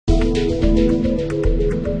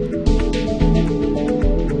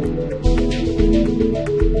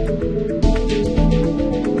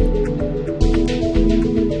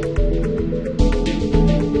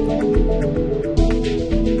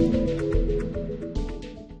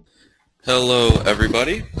Hello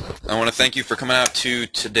everybody. I want to thank you for coming out to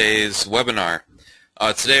today's webinar.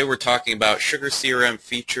 Today we're talking about SugarCRM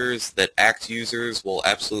features that ACT users will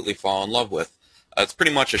absolutely fall in love with. It's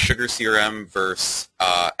pretty much a SugarCRM versus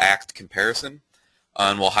ACT comparison,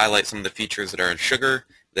 and we'll highlight some of the features that are in Sugar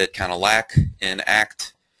that kind of lack in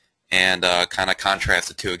ACT and kind of contrast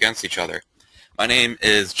the two against each other. My name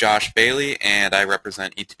is Josh Bailey and I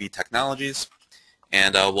represent E2B Technologies,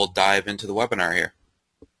 and we'll dive into the webinar here.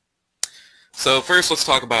 So first, let's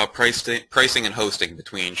talk about pricing and hosting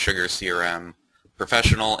between SugarCRM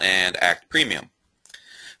Professional and ACT Premium.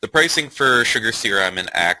 The pricing for SugarCRM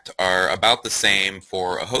and ACT are about the same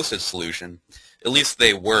for a hosted solution. At least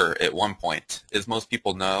they were at one point. As most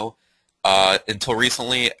people know, until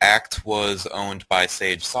recently, ACT was owned by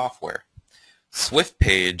Sage Software.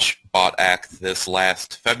 SwiftPage bought ACT this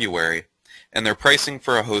last February, and their pricing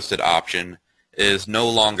for a hosted option is no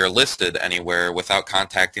longer listed anywhere without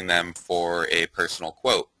contacting them for a personal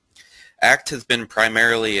quote. ACT has been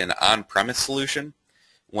primarily an on-premise solution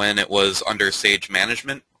when it was under Sage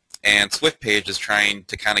management, and SwiftPage is trying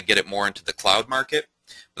to kind of get it more into the cloud market,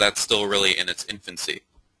 but that's still really in its infancy.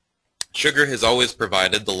 Sugar has always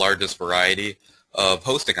provided the largest variety of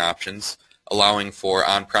hosting options, allowing for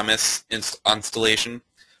on-premise installation,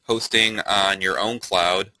 hosting on your own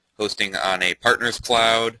cloud, hosting on a partner's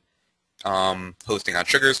cloud, hosting on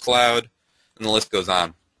Sugar's cloud, and the list goes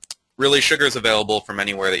on. Really, Sugar is available from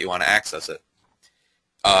anywhere that you want to access it.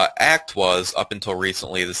 ACT was, up until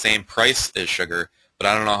recently, the same price as Sugar, but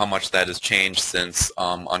I don't know how much that has changed since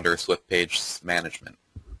under SwiftPage's management.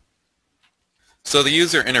 So the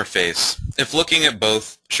user interface. If looking at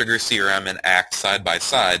both SugarCRM and ACT side by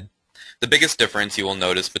side, the biggest difference you will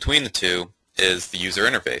notice between the two is the user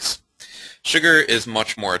interface. Sugar is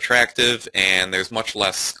much more attractive and there's much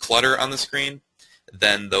less clutter on the screen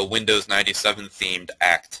than the Windows 97 themed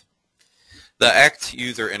ACT. The ACT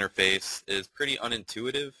user interface is pretty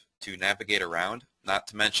unintuitive to navigate around, not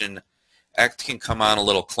to mention ACT can come on a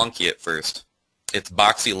little clunky at first. Its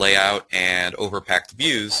boxy layout and overpacked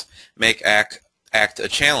views make ACT a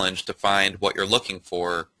challenge to find what you're looking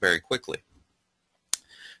for very quickly.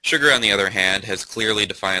 Sugar, on the other hand, has clearly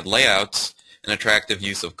defined layouts, an attractive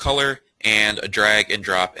use of color, and a drag and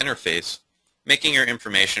drop interface, making your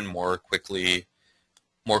information more quickly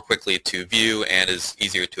to view and is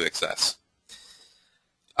easier to access.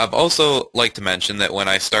 I've also like to mention that when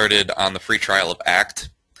I started on the free trial of ACT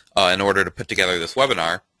in order to put together this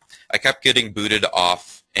webinar, I kept getting booted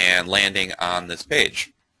off and landing on this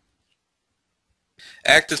page.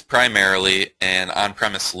 ACT is primarily an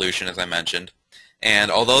on-premise solution, as I mentioned,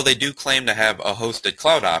 and although they do claim to have a hosted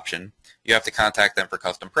cloud option, you have to contact them for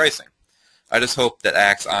custom pricing. I just hope that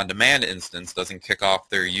ACT's on-demand instance doesn't kick off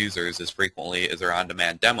their users as frequently as their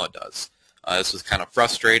on-demand demo does. This was kind of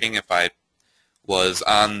frustrating. If I was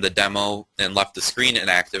on the demo and left the screen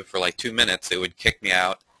inactive for like 2 minutes, it would kick me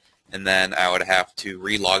out, and then I would have to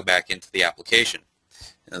re-log back into the application.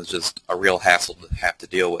 It was just a real hassle to have to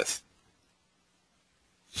deal with.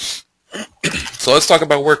 So let's talk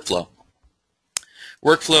about workflow.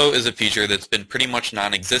 Workflow is a feature that's been pretty much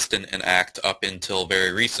non-existent in ACT up until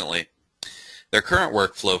very recently. Their current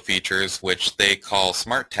workflow features, which they call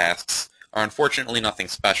smart tasks, are unfortunately nothing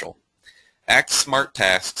special. ACT's smart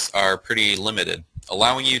tasks are pretty limited,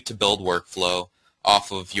 allowing you to build workflow off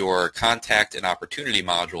of your contact and opportunity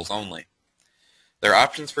modules only. Their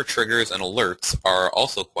options for triggers and alerts are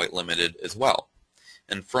also quite limited as well.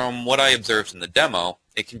 And from what I observed in the demo,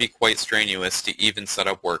 it can be quite strenuous to even set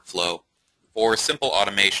up workflow for simple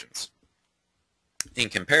automations. In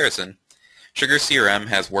comparison, SugarCRM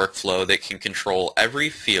has workflow that can control every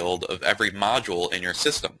field of every module in your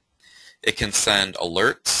system. It can send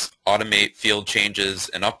alerts, automate field changes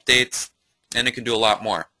and updates, and it can do a lot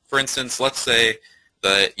more. For instance, let's say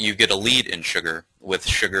that you get a lead in Sugar with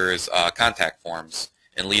Sugar's contact forms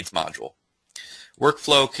and leads module.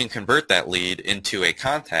 Workflow can convert that lead into a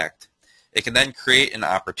contact. It can then create an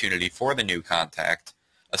opportunity for the new contact,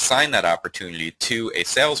 assign that opportunity to a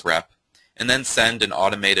sales rep, and then send an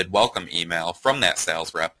automated welcome email from that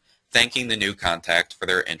sales rep thanking the new contact for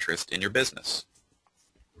their interest in your business.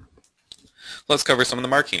 Let's cover some of the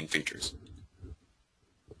marketing features.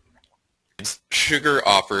 Sugar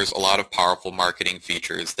offers a lot of powerful marketing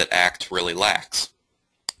features that ACT really lacks.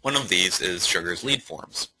 One of these is Sugar's lead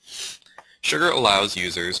forms. Sugar allows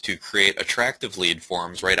users to create attractive lead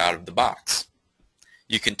forms right out of the box.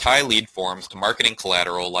 You can tie lead forms to marketing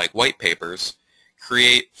collateral like white papers,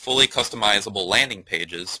 create fully customizable landing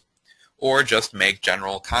pages, or just make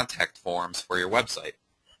general contact forms for your website.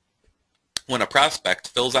 When a prospect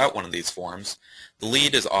fills out one of these forms, the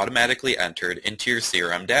lead is automatically entered into your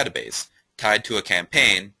CRM database, tied to a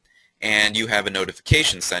campaign, and you have a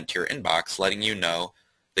notification sent to your inbox letting you know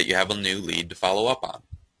that you have a new lead to follow up on.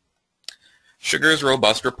 Sugar's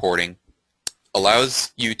robust reporting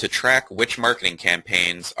allows you to track which marketing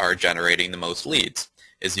campaigns are generating the most leads,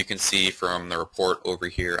 as you can see from the report over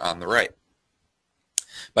here on the right.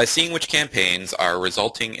 By seeing which campaigns are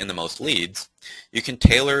resulting in the most leads, you can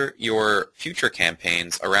tailor your future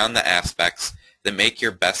campaigns around the aspects that make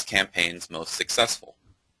your best campaigns most successful.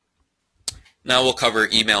 Now we'll cover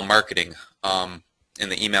email marketing in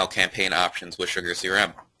the email campaign options with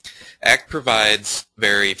SugarCRM. ACT provides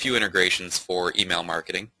very few integrations for email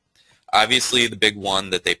marketing. Obviously, the big one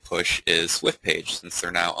that they push is SwiftPage, since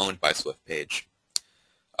they're now owned by SwiftPage.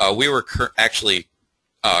 We were actually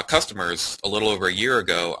customers a little over a year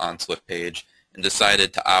ago on SwiftPage and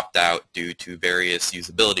decided to opt out due to various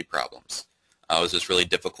usability problems. It was just really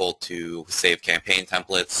difficult to save campaign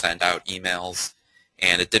templates, send out emails,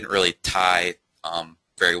 and it didn't really tie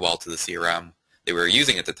very well to the CRM they were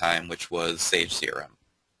using at the time, which was Sage CRM.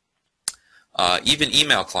 Even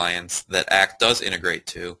email clients that ACT does integrate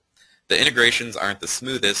to, the integrations aren't the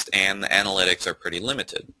smoothest and the analytics are pretty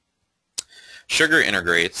limited. Sugar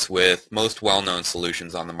integrates with most well-known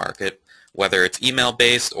solutions on the market, whether it's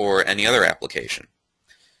email-based or any other application.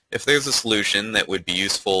 If there's a solution that would be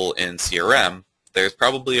useful in CRM, there's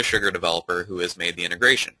probably a Sugar developer who has made the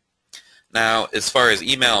integration. Now, as far as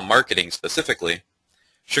email marketing specifically,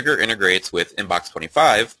 Sugar integrates with Inbox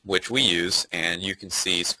 25, which we use, and you can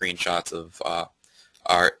see screenshots of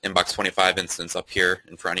our Inbox 25 instance up here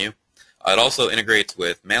in front of you. It also integrates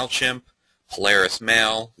with MailChimp, Polaris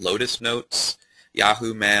Mail, Lotus Notes,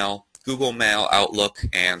 Yahoo Mail, Google Mail, Outlook,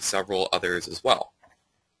 and several others as well.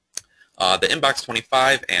 The Inbox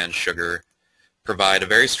 25 and Sugar provide a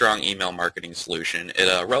very strong email marketing solution at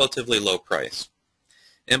a relatively low price.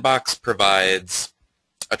 Inbox provides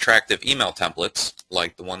attractive email templates,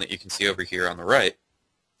 like the one that you can see over here on the right,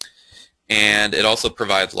 and it also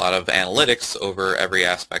provides a lot of analytics over every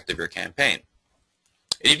aspect of your campaign.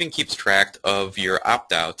 It even keeps track of your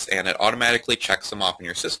opt-outs, and it automatically checks them off in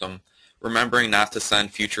your system, remembering not to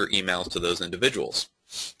send future emails to those individuals.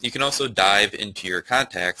 You can also dive into your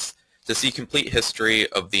contacts to see complete history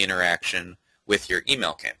of the interaction with your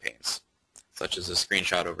email campaigns, such as this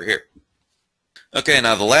screenshot over here. Okay,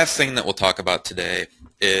 now the last thing that we'll talk about today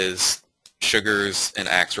is Sugar's and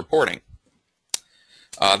ACT's reporting.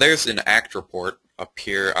 There's an ACT report up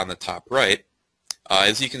here on the top right.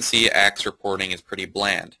 As you can see, ACT's reporting is pretty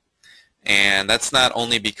bland. And that's not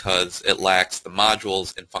only because it lacks the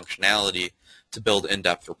modules and functionality to build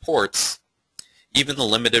in-depth reports, even the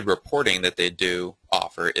limited reporting that they do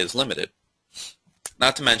offer is limited.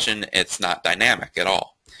 Not to mention, it's not dynamic at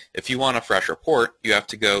all. If you want a fresh report, you have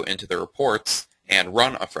to go into the reports and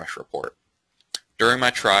run a fresh report. During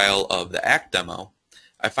my trial of the ACT demo,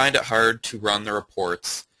 I find it hard to run the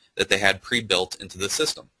reports that they had pre-built into the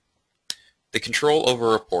system. The control over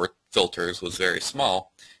report filters was very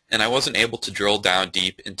small, and I wasn't able to drill down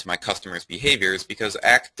deep into my customers' behaviors because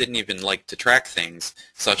ACT didn't even like to track things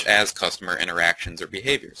such as customer interactions or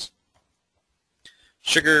behaviors.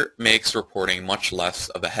 Sugar makes reporting much less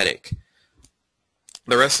of a headache.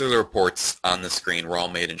 The rest of the reports on the screen were all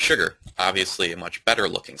made in Sugar, obviously a much better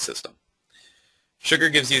looking system. Sugar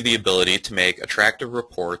gives you the ability to make attractive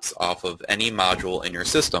reports off of any module in your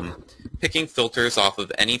system, picking filters off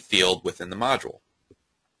of any field within the module.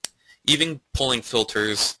 Even pulling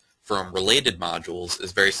filters from related modules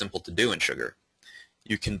is very simple to do in Sugar.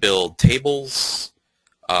 You can build tables,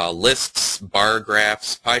 lists, bar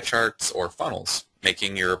graphs, pie charts, or funnels,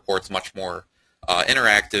 making your reports much more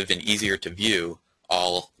interactive and easier to view,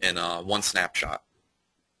 all in one snapshot.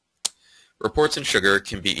 Reports in Sugar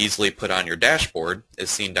can be easily put on your dashboard, as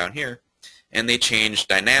seen down here, and they change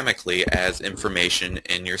dynamically as information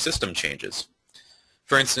in your system changes.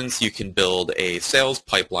 For instance, you can build a sales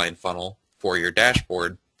pipeline funnel for your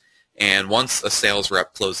dashboard, and once a sales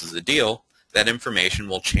rep closes a deal, that information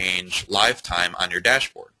will change live time on your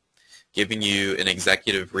dashboard, giving you an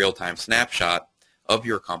executive real-time snapshot of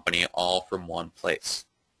your company all from one place.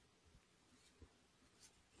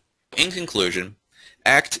 In conclusion,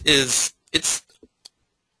 ACT it's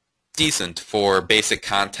decent for basic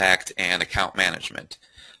contact and account management.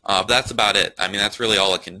 That's about it. I mean, that's really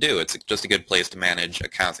all it can do. It's just a good place to manage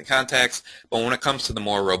accounts and contacts, but when it comes to the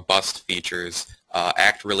more robust features,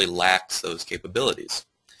 ACT really lacks those capabilities.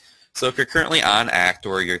 So if you're currently on ACT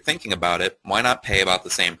or you're thinking about it, why not pay about the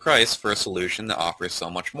same price for a solution that offers so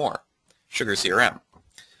much more? SugarCRM.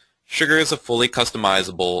 Sugar is a fully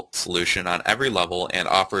customizable solution on every level and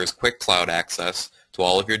offers quick cloud access to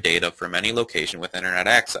all of your data from any location with internet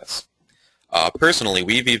access. Personally,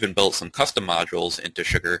 we've even built some custom modules into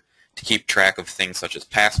Sugar to keep track of things such as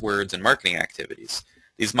passwords and marketing activities.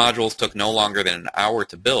 These modules took no longer than an hour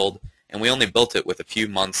to build, and we only built it with a few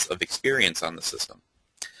months of experience on the system.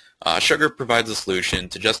 Sugar provides a solution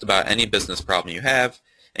to just about any business problem you have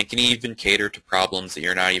and can even cater to problems that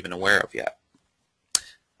you're not even aware of yet.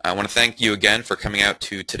 I want to thank you again for coming out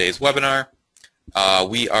to today's webinar.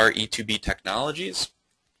 We are E2B Technologies.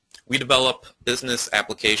 We develop business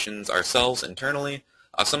applications ourselves internally.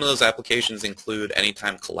 Some of those applications include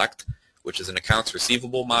Anytime Collect, which is an accounts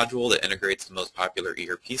receivable module that integrates the most popular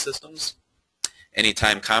ERP systems.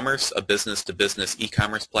 Anytime Commerce, a business-to-business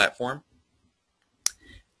e-commerce platform.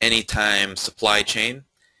 Anytime Supply Chain,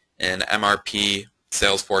 an MRP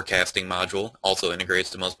sales forecasting module, also integrates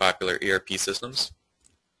the most popular ERP systems.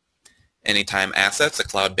 Anytime Assets, a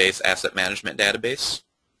cloud-based asset management database,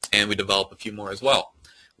 and we develop a few more as well.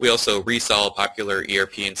 We also resell popular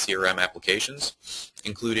ERP and CRM applications,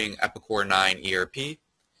 including Epicor 9 ERP,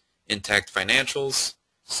 Intact Financials,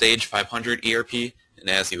 Sage 500 ERP, and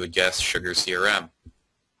as you would guess, SugarCRM.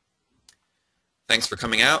 Thanks for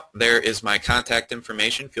coming out. There is my contact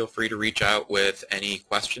information. Feel free to reach out with any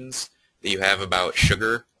questions that you have about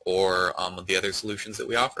Sugar or the other solutions that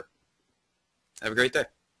we offer. Have a great day.